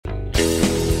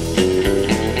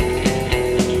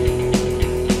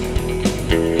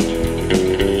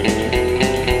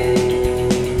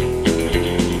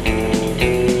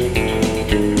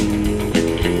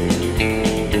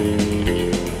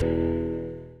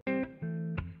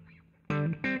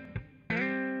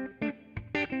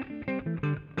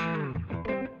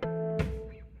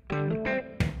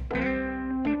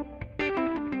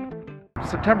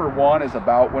September 1 is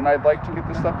about when I'd like to get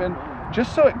this stuff in,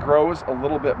 just so it grows a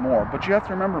little bit more. But you have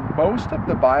to remember, most of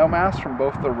the biomass from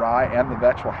both the rye and the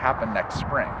vetch will happen next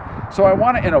spring. So I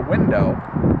want it in a window.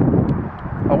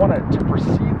 I want it to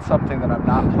precede something that I'm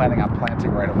not planning on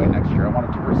planting right away next year. I want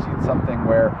it to precede something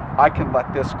where I can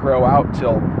let this grow out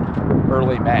till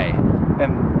early May,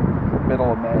 and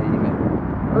middle of May even,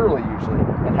 early usually,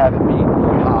 and have it be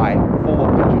high, full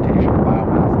of vegetation,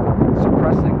 biomass,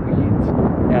 suppressing weeds,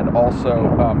 and also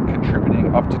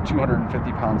contributing up to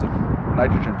 250 pounds of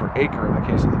nitrogen per acre in the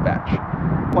case of the vetch.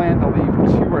 Plan to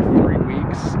leave 2 or 3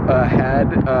 weeks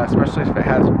ahead, especially if it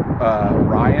has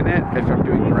rye in it, if I'm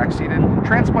doing direct seeded.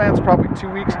 Transplant's probably 2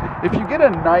 weeks. If you get a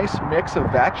nice mix of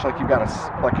vetch, like you've got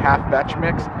a like half vetch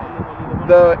mix,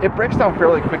 it breaks down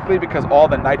fairly quickly because all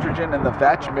the nitrogen in the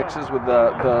vetch mixes with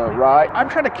the rye. I'm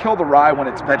trying to kill the rye when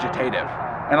it's vegetative.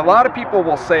 And a lot of people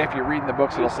will say, if you read in the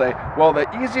books, it'll say, well, the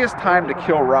easiest time to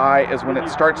kill rye is when it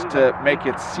starts to make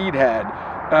its seed head.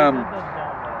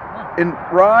 In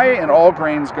rye and all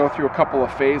grains go through a couple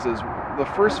of phases. The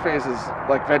first phase is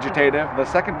like vegetative. The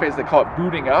second phase, they call it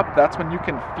booting up. That's when you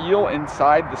can feel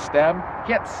inside the stem.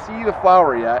 You can't see the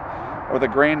flower yet or the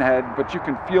grain head, but you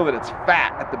can feel that it's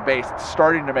fat at the base. It's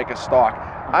starting to make a stalk.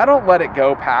 I don't let it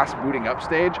go past booting up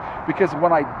stage, because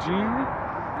when I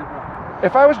do,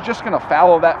 if I was just going to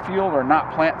fallow that field or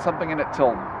not plant something in it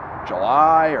till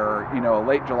July, or a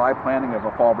late July planting of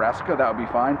a fall brassica, that would be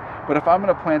fine. But if I'm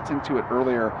going to plant into it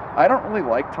earlier, I don't really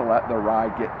like to let the rye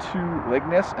get too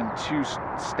ligneous and too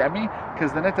stemmy,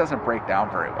 because then it doesn't break down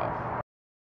very well.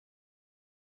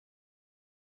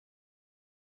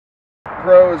 It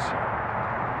grows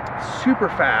super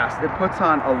fast. It puts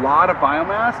on a lot of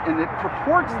biomass, and it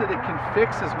purports that it can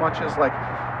fix as much as like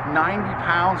 90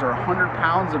 pounds or 100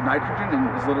 pounds of nitrogen in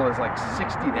as little as like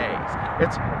 60 days.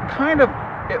 It's kind of,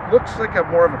 it looks like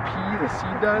more of a pea, the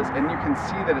seed does, and you can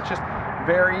see that it's just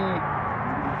very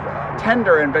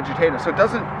tender and vegetative. So it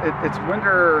doesn't, it's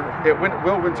winter, it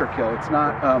will winter kill. It's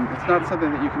not something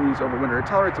that you can use over winter. It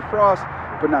tolerates a frost,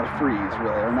 but not a freeze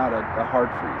really, or not a hard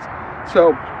freeze.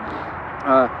 So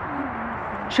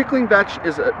chickling vetch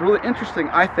is really interesting,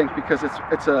 I think, because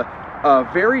it's a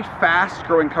very fast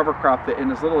growing cover crop that in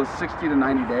as little as 60 to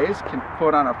 90 days can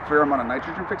put on a fair amount of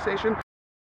nitrogen fixation.